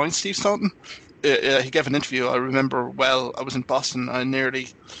really appoint Steve Staunton? He gave an interview, I remember well. I was in Boston.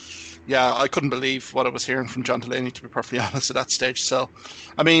 I couldn't believe what I was hearing from John Delaney, to be perfectly honest, at that stage. So,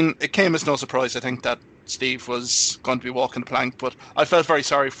 I mean, it came as no surprise, I think, that Steve was going to be walking the plank. But I felt very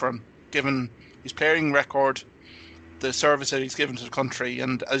sorry for him, given his playing record, the service that he's given to the country.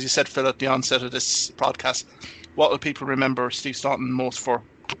 And as you said, Phil, at the onset of this podcast, what will people remember Steve Staunton most for?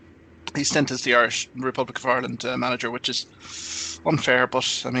 His stint as the Irish Republic of Ireland manager, which is unfair,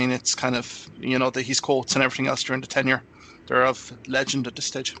 but I mean, it's kind of, his quotes and everything else during the tenure, they're of legend at this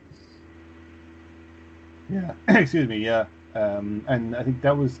stage. Yeah, excuse me, yeah. And I think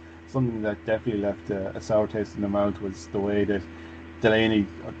that was something that definitely left a sour taste in the mouth, was the way that Delaney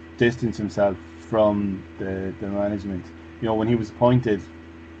distanced himself from the management. When he was appointed,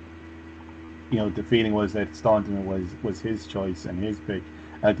 the feeling was that Staunton was his choice and his pick.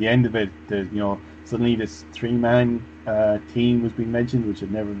 At the end of it, suddenly this 3-man team was being mentioned, which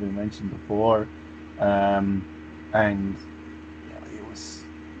had never been mentioned before, and it was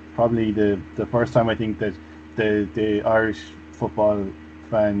probably the first time, I think, that the Irish football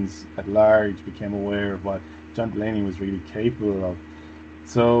fans at large became aware of what John Delaney was really capable of.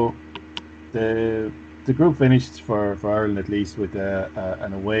 So the group finished for Ireland, at least, with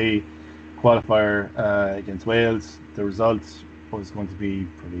an away qualifier against Wales. The result was going to be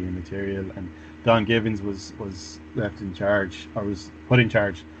pretty immaterial, and Don Givens was left in charge, or was put in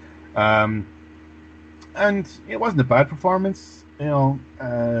charge, and it wasn't a bad performance. In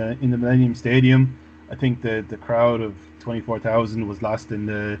the Millennium Stadium, I think the crowd of 24,000 was lost in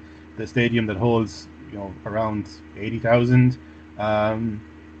the stadium that holds around 80,000, and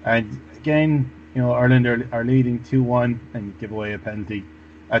again, Ireland are leading 2-1 and give away a penalty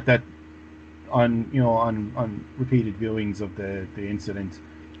at that. On repeated viewings of the incident,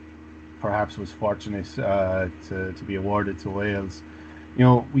 perhaps was fortunate to be awarded to Wales.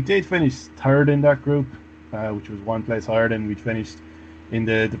 We did finish third in that group, which was one place higher than we'd finished in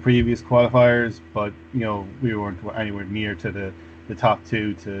the previous qualifiers, but we weren't anywhere near to the top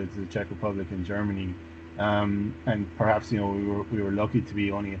two, to the Czech Republic and Germany, and perhaps we were lucky to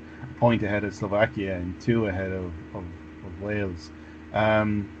be only a point ahead of Slovakia and 2 ahead of Wales.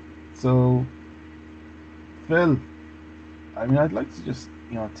 So, Phil, I mean, I'd like to just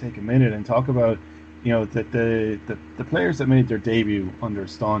take a minute and talk about that the players that made their debut under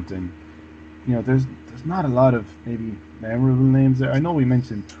Staunton. There's not a lot of maybe memorable names there. I know we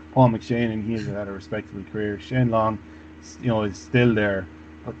mentioned Paul McShane, and he's had a respectable career. Shane Long, is still there,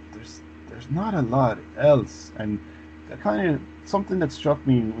 but there's not a lot else. And that kind of something that struck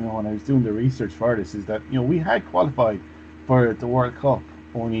me when I was doing the research for this is that we had qualified for the World Cup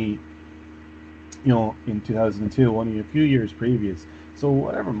only in 2002, only a few years previous. So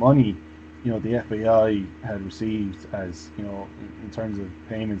whatever money the FAI had received as in terms of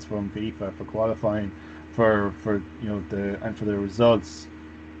payments from FIFA for qualifying for the results,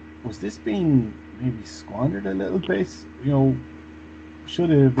 was this being maybe squandered a little bit?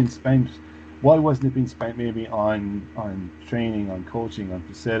 Should it have been spent? Why wasn't it being spent maybe on training, on coaching, on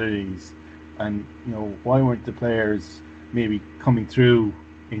facilities, and why weren't the players maybe coming through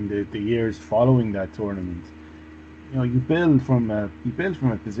in the years following that tournament? You build from a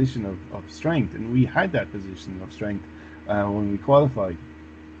position of strength, and we had that position of strength when we qualified,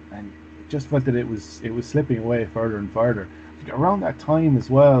 and it just felt that it was slipping away further and further. Around that time as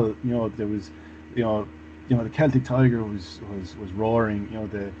well, there was the Celtic Tiger was roaring.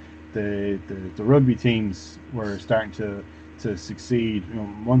 The rugby teams were starting to succeed.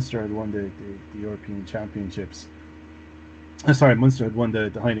 Munster had won the European Championships. Munster had won the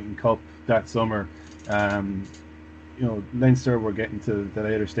Heineken Cup that summer. Leinster were getting to the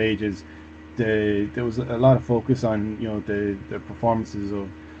later stages. There was a lot of focus on the performances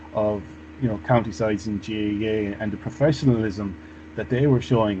of county sides in GAA and the professionalism that they were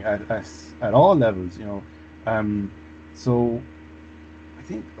showing at all levels. So I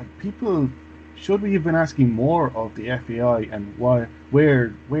think people should we have been asking more of the FAI, and where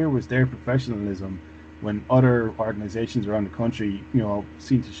was their professionalism when other organisations around the country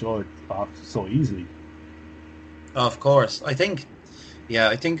seem to show it off so easily. Of course, I think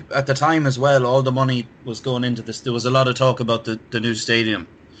at the time as well, all the money was going into this. There was a lot of talk about the new stadium,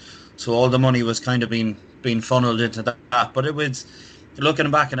 so all the money was kind of being funneled into that. But it was,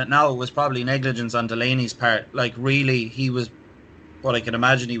 looking back on it now, it was probably negligence on Delaney's part. Like, really, he was, what I can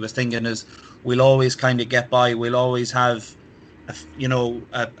imagine he was thinking is, we'll always kind of get by. We'll always have,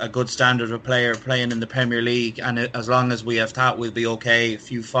 a good standard of player playing in the Premier League, and as long as we have that, we'll be okay. A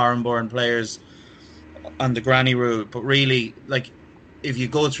few foreign-born players on the granny rule, but really, like, if you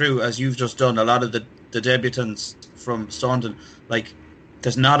go through, as you've just done, a lot of the debutants from Staunton, like,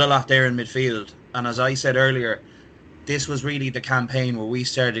 there's not a lot there in midfield. And as I said earlier, this was really the campaign where we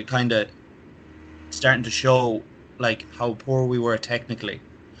started starting to show, like, how poor we were technically.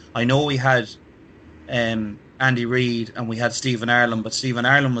 I know we had Andy Reid and we had Stephen Ireland, but Stephen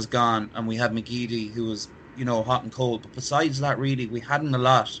Ireland was gone, and we had McGeady, who was hot and cold. But besides that, really, we hadn't a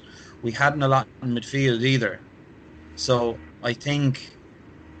lot. We hadn't a lot in midfield either. So I think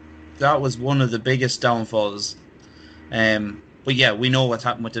that was one of the biggest downfalls. But yeah, we know what's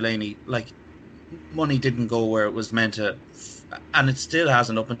happened with Delaney. Like, money didn't go where it was meant to, and it still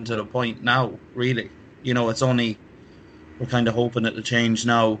hasn't up until the point now, really. It's only, we're kind of hoping it'll change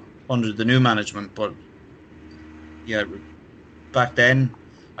now under the new management. But yeah, back then,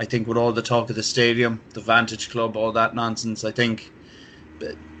 I think with all the talk of the stadium, the Vantage Club, all that nonsense, I think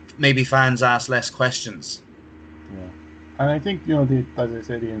maybe fans asked less questions. Yeah, and I think as I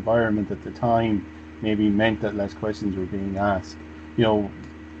said, the environment at the time maybe meant that less questions were being asked.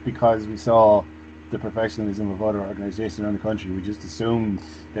 Because we saw the professionalism of other organisations around the country, we just assumed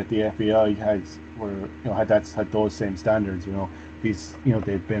that the FAI had those same standards.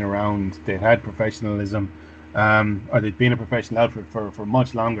 They'd been around, they'd had professionalism, or they'd been a professional outfit for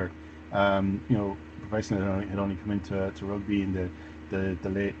much longer. Professionalism had only come into rugby in the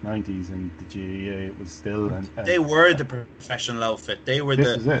late 90s, and the GAA, it was still they were the professional outfit. They were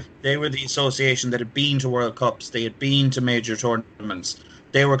the association that had been to World Cups. They had been to major tournaments.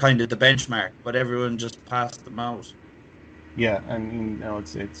 They were kind of the benchmark, but everyone just passed them out. Yeah, and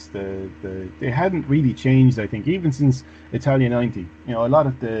it's they hadn't really changed, I think, even since Italia 90. A lot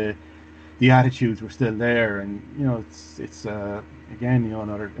of the attitudes were still there, and it's again,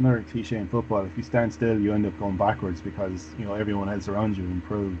 another cliche in football. If you stand still, you end up going backwards because everyone else around you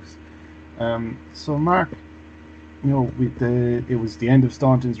improves. So Mark, it was the end of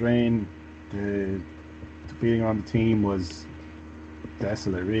Staunton's reign. The feeling on the team was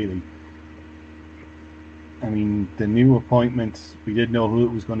desolate, really. I mean, the new appointment, we didn't know who it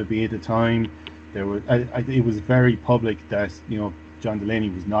was going to be at the time. It was very public that John Delaney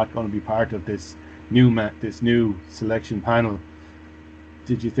was not going to be part of this new selection panel.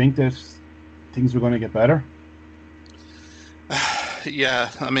 Did you think that things were going to get better?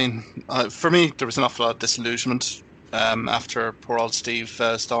 Yeah, I mean, for me, there was an awful lot of disillusionment after poor old Steve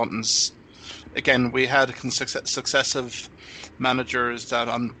Staunton's. Again, we had successive managers that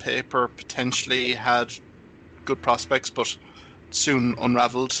on paper potentially had good prospects, but soon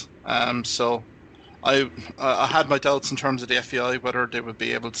unravelled. So I had my doubts in terms of the FAI, whether they would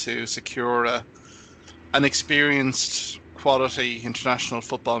be able to secure an experienced, quality international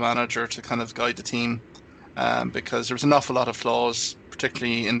football manager to kind of guide the team, because there was an awful lot of flaws,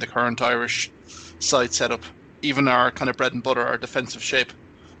 particularly in the current Irish side setup. Even our kind of bread and butter, our defensive shape,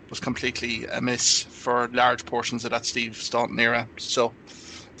 was completely amiss for large portions of that Steve Staunton era. So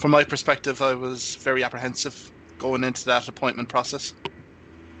from my perspective, I was very apprehensive going into that appointment process.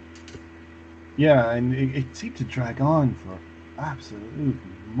 Yeah, and it seemed to drag on for absolutely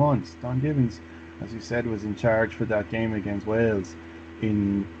months. Don Givens, as you said, was in charge for that game against Wales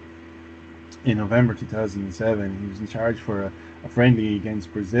in November 2007. He was in charge for a friendly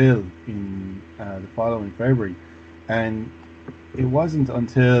against Brazil in the following February, and it wasn't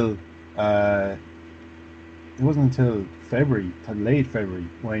until February, till late February,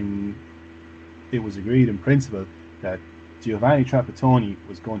 when it was agreed in principle that Giovanni Trapattoni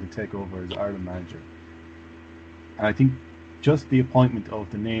was going to take over as Ireland manager. And I think just the appointment of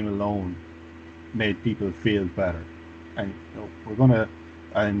the name alone made people feel better. And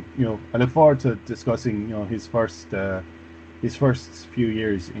I look forward to discussing his first few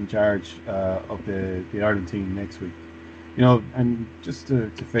years in charge of the Ireland team next week. And just to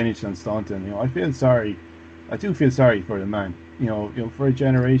finish on Staunton, I feel sorry I do feel sorry for the man. For a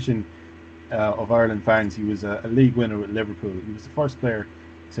generation of Ireland fans, he was a league winner with Liverpool. He was the first player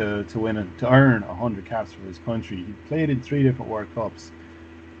to earn 100 caps for his country. He played in 3 different World Cups,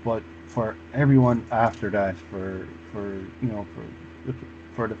 but for everyone after that, for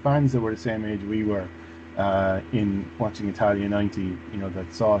the fans that were the same age we were in watching Italia '90,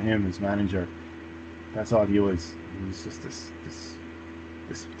 that saw him as manager, that's all he was. He was just this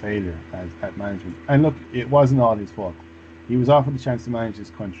failure at management. And look, it wasn't all his fault. He was offered the chance to manage his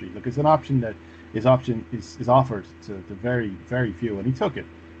country. Look, it's an option that is offered to very, very few, and he took it.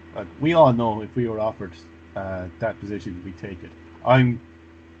 Like, we all know, if we were offered that position, we'd take it. I'm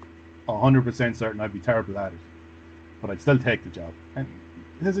 100% certain I'd be terrible at it, but I'd still take the job. And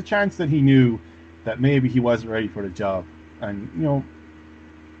there's a chance that he knew that maybe he wasn't ready for the job, and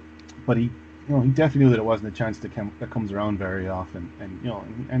but he definitely knew that it wasn't a chance that comes around very often,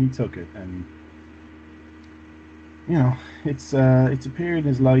 and he took it. And it's a period in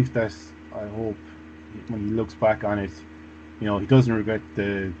his life that I hope, when he looks back on it, he doesn't regret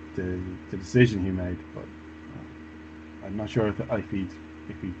the decision he made. But I'm not sure if he'd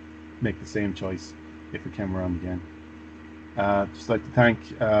make the same choice if it came around again. Just like to thank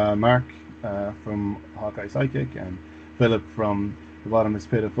Mark from Hawkeye Psychic and Philip from the Bottomless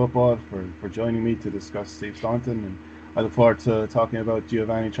Pit of Football for joining me to discuss Steve Staunton, and I look forward to talking about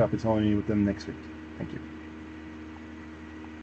Giovanni Trapattoni with them next week. Thank you.